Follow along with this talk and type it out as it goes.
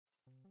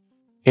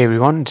Hey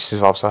everyone, this is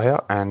Vavsa here,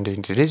 and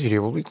in today's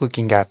video we'll be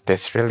looking at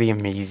this really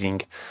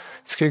amazing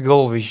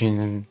Squiggle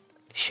Vision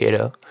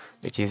shader,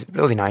 which is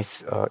really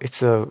nice.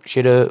 It's a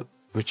shader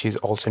which is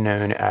also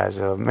known as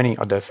many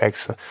other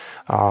effects,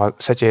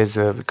 such as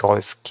we call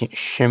it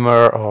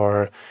shimmer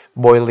or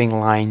boiling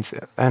lines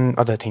and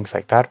other things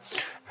like that.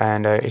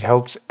 And it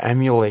helps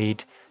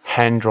emulate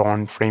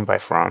hand-drawn frame by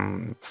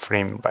frame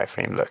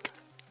look.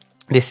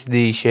 This is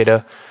the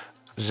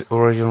shader's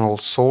original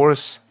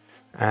source,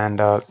 and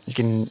you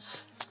can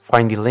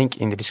find the link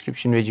in the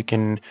description where you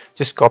can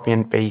just copy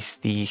and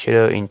paste the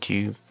shader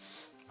into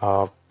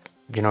uh,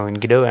 in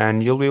Godot,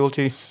 and you'll be able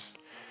to use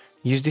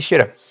the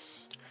shader.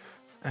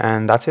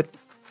 And that's it.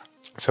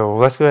 So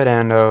let's go ahead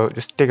and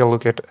just take a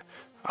look at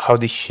how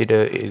the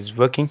shader is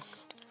working.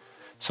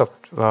 So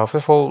first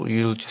of all,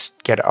 you'll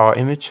just get our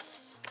image,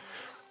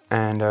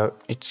 and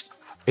it's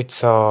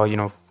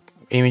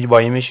image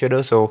by image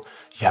shader, so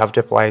you have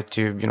to apply it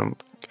to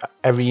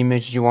every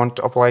image you want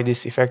to apply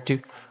this effect to,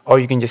 or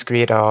you can just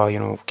create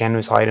a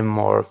canvas item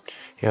or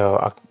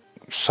a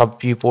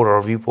sub viewport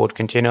or viewport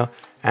container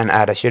and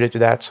add a shader to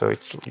that, so it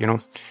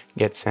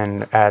gets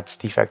and adds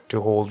the effect to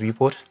whole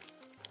viewport.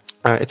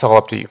 It's all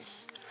up to you.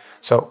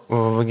 So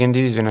what we're gonna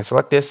do is when I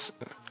select this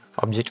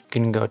object, we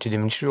can go to the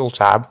material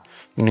tab.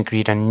 I'm gonna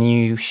create a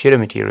new shader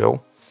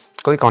material,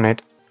 click on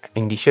it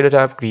in the shader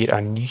tab, create a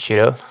new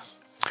shader.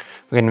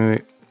 We're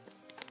gonna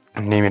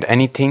name it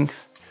anything,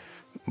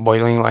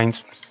 boiling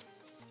lines,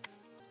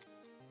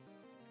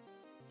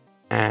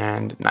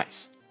 and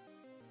nice.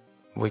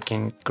 We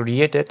can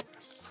create it,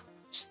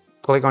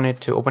 click on it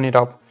to open it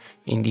up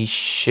in the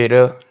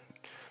shader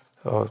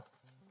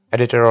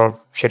editor or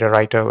shader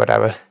writer,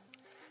 whatever.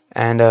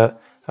 And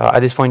at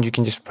this point you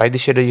can just write the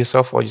shader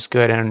yourself, or just go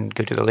ahead and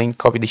go to the link,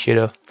 copy the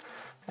shader,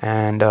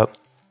 and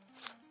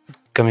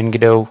come in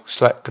Godot,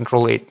 select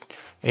Control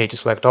A to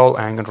select all,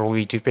 and Control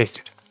V to paste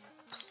it.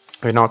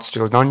 We're not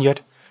still done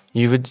yet.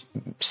 You would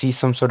see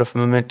some sort of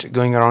movement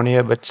going around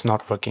here, but it's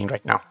not working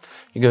right now.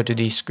 You go to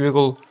the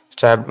squiggle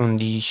tab on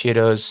the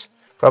shaders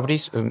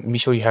properties. Be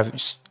sure you have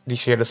the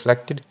shader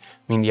selected.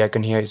 I mean, the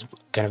icon here is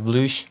kind of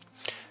bluish,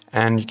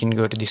 and you can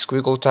go to the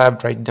squiggle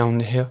tab right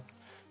down here,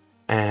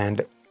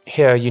 and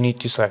here you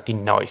need to select the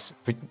noise,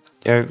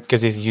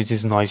 because it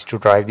uses noise to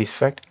drive this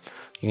effect.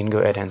 You can go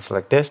ahead and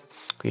select this,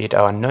 create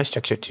our noise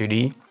texture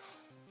 2D,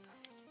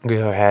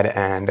 go ahead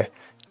and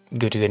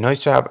go to the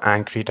noise tab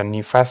and create a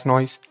new fast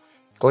noise,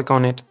 click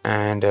on it,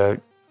 and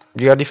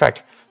you got the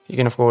effect. You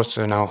can of course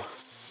now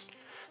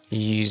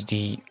use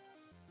the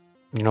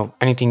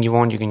anything you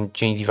want. You can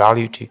change the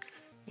value to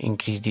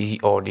increase the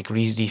or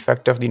decrease the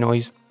effect of the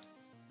noise,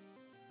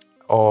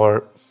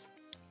 or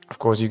of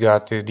course you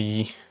got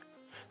the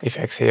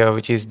effects here,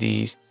 which is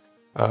the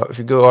if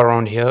you go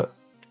around here,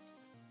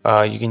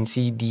 you can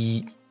see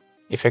the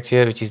effects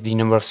here, which is the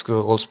number of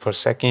squiggles per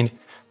second,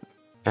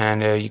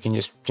 and you can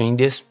just change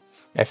this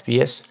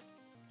FPS,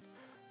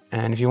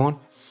 and if you want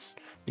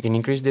you can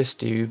increase this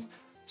to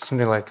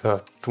something like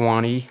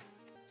 20.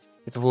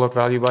 It's a float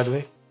value, by the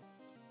way,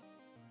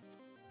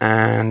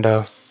 and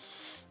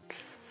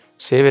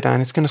save it,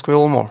 and it's gonna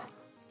squiggle more,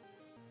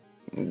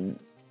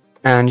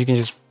 and you can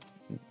just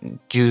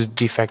choose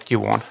the effect you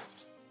want.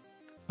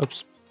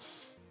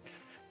 Oops.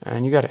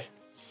 And you got it.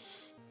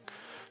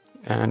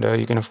 And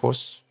you can of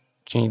course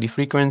change the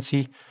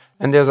frequency,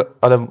 and there's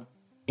other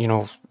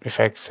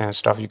effects and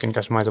stuff you can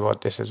customize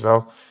about this as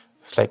well.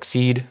 It's like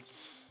seed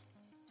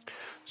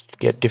to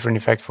get different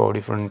effect for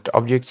different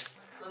objects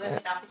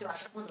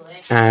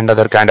and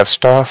other kind of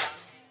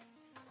stuff.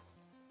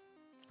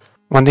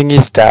 One thing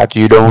is that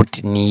you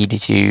don't need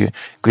to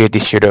create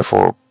this shader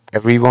for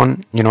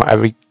everyone,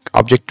 every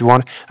object you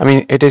want. I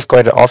mean, it is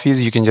quite obvious.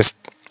 You can just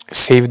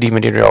save the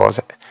material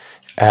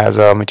as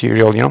a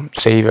material,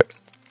 save it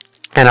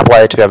and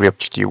apply it to every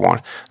object you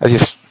want. That's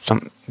just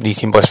the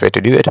simplest way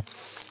to do it.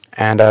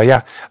 And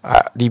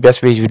the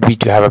best way would be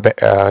to have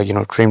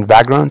a trimmed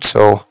background.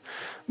 So,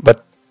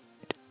 but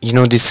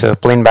this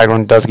plain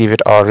background does give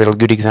it a real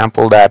good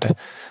example that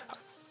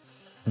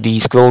the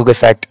scroll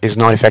effect is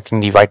not affecting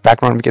the white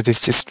background, because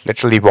it's just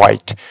literally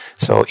white.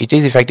 So it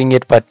is affecting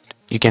it, but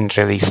you can't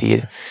really see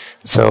it.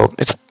 So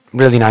it's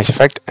really nice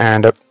effect,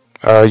 and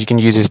you can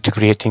use it to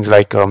create things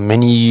like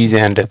menus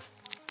and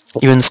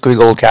even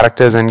squiggle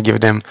characters and give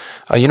them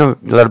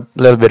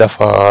little bit of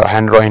a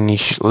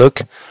hand-drawn-ish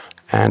look.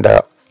 And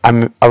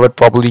I would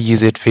probably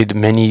use it with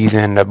menus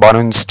and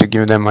buttons to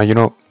give them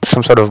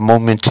some sort of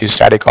movement to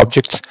static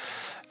objects,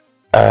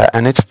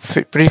 and it's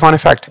pretty fun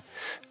effect.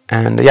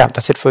 And yeah,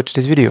 that's it for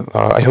today's video.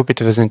 I hope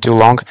it wasn't too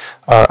long.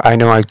 I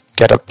know I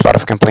get a lot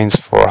of complaints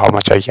for how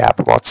much I yap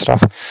about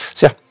stuff,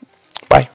 so yeah.